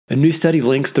A new study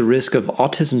links the risk of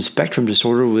autism spectrum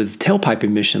disorder with tailpipe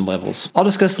emission levels. I'll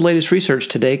discuss the latest research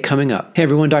today coming up. Hey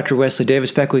everyone, Dr. Wesley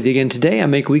Davis back with you again today. I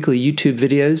make weekly YouTube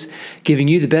videos giving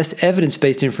you the best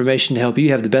evidence-based information to help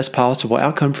you have the best possible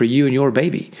outcome for you and your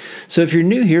baby. So if you're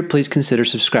new here, please consider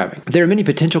subscribing. There are many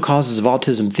potential causes of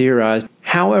autism theorized.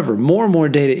 However, more and more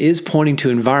data is pointing to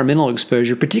environmental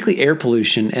exposure, particularly air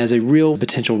pollution, as a real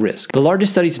potential risk. The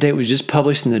largest study to date was just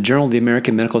published in the Journal of the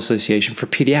American Medical Association for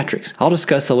Pediatrics. I'll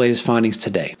discuss the latest findings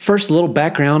today. First, a little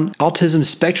background. Autism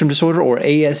Spectrum Disorder, or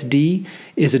ASD,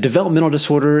 is a developmental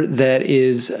disorder that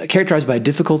is characterized by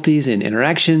difficulties in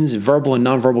interactions, verbal and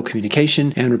nonverbal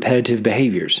communication, and repetitive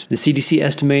behaviors. The CDC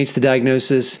estimates the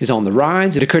diagnosis is on the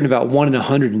rise. It occurred in about 1 in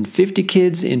 150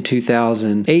 kids in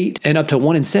 2008 and up to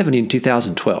 1 in 70 in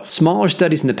 2012. Smaller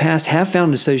studies in the past have found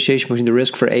an association between the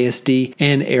risk for ASD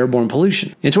and airborne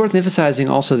pollution. It's worth emphasizing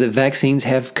also that vaccines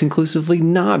have conclusively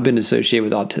not been associated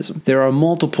with autism. There are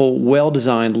multiple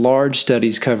well-designed large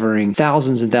studies covering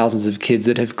thousands and thousands of kids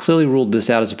that have clearly ruled this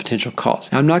out as a potential cause.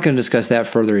 I'm not going to discuss that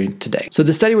further today. So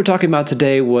the study we're talking about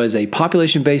today was a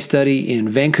population-based study in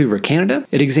Vancouver, Canada.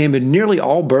 It examined nearly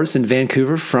all births in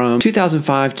Vancouver from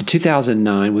 2005 to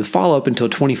 2009 with follow-up until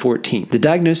 2014. The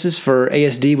diagnosis for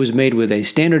ASD was made with a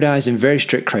standardized and very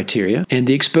strict criteria, and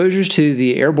the exposures to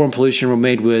the airborne pollution were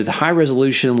made with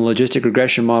high-resolution logistic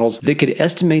regression models that could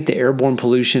estimate the airborne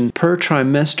pollution per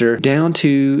trimester down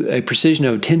to a precision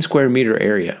of 10 square meter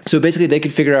area. So basically they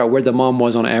could figure out where the mom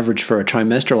was on average for a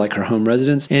trimester, like her home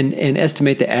residence, and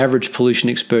estimate the average pollution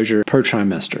exposure per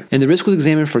trimester. And the risk was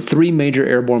examined for 3 major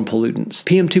airborne pollutants: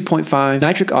 PM2.5,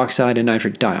 nitric oxide, and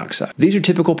nitric dioxide. These are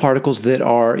typical particles that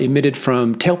are emitted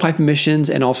from tailpipe emissions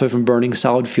and also from burning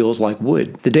solid fuels like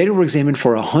wood. The data were examined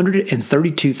for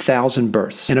 132,000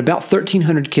 births, and about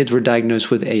 1,300 kids were diagnosed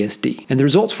with ASD. And the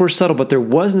results were subtle, but there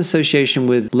was an association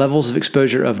with levels of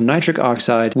exposure of nitric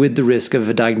oxide with the risk of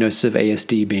a diagnosis of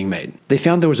ASD being made. They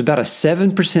found there was about a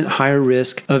 7% higher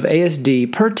risk of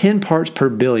ASD per 10 parts per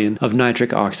billion of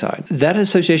nitric oxide. That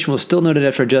association was still noted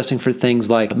after adjusting for things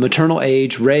like maternal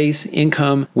age, race,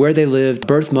 income, where they lived,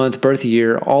 birth month, birth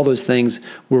year. All those things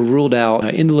were ruled out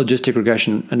in the logistic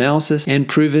regression analysis and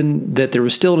proven that there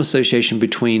was still an association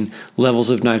between levels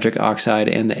of nitric oxide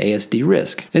and the ASD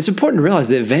risk. It's important to realize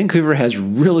that Vancouver has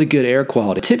really good air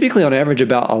quality, typically on average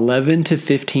about 11 to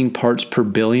 15 parts per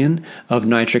billion of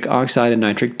nitric oxide and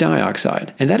nitric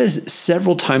dioxide. And that is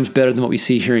several times better than what we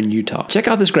see here in Utah. Check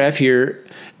out this graph here.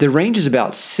 The range is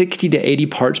about 60 to 80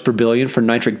 parts per billion for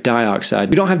nitric dioxide.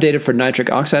 We don't have data for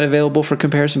nitric oxide available for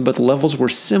comparison, but the levels were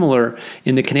similar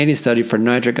in the Canadian study for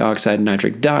nitric oxide and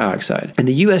nitric dioxide. And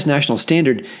the U.S. national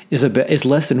standard is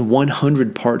less than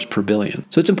 100 parts per billion.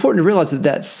 So it's important to realize that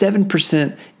that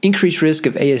 7% increased risk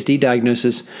of ASD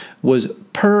diagnosis was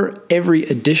per every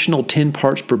additional 10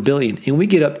 parts per billion, and we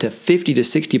get up to 50 to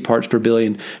 60 parts per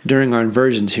billion during our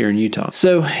inversions here in Utah.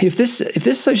 So if this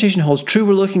association holds true,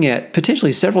 we're looking at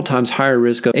potentially several times higher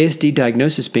risk of ASD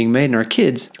diagnosis being made in our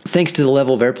kids thanks to the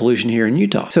level of air pollution here in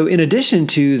Utah. So in addition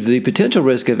to the potential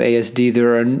risk of ASD,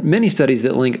 there are many studies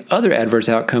that link other adverse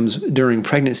outcomes during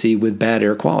pregnancy with bad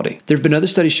air quality. There have been other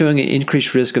studies showing an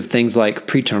increased risk of things like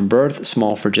preterm birth,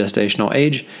 small for gestational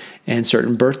age, and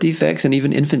certain birth defects, and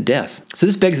even infant death. So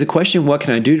this begs the question, what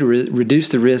can I do to reduce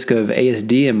the risk of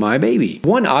ASD in my baby?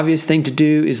 One obvious thing to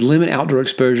do is limit outdoor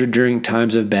exposure during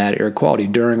times of bad air quality,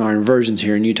 during our inversions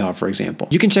here in Utah, for example.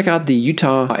 You can check out the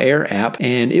Utah Air app,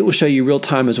 and it will show you real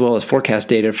time as well as forecast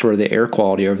data for the air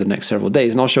quality over the next several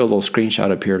days, and I'll show a little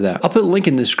screenshot up here of that. I'll put a link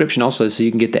in the description also so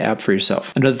you can get the app for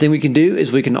yourself. Another thing we can do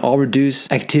is we can all reduce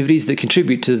activities that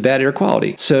contribute to the bad air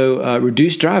quality. So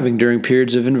reduce driving during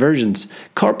periods of inversions,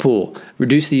 carpool,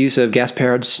 reduce the use of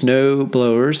gas-powered snow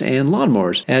blowers and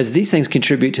lawnmowers, as these things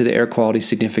contribute to the air quality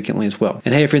significantly as well.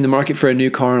 And hey, if you're in the market for a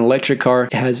new car, an electric car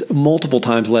has multiple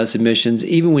times less emissions,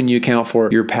 even when you account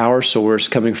for your power source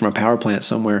coming from a power plant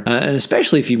somewhere, and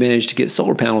especially if you manage to get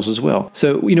solar panels as well.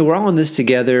 So, we're all in this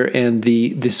together, and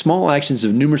the small actions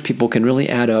of numerous people can really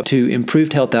add up to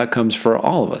improved health outcomes for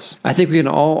all of us. I think we can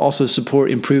all also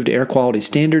support improved air quality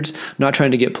standards, not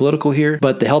trying to get political here,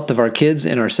 but the health of our kids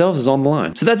and ourselves is on the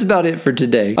line. So that's about it for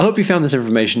today. I hope you found this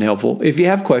information helpful. If you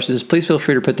have questions, please feel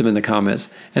free to put them in the comments.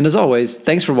 And as always,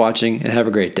 thanks for watching and have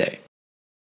a great day.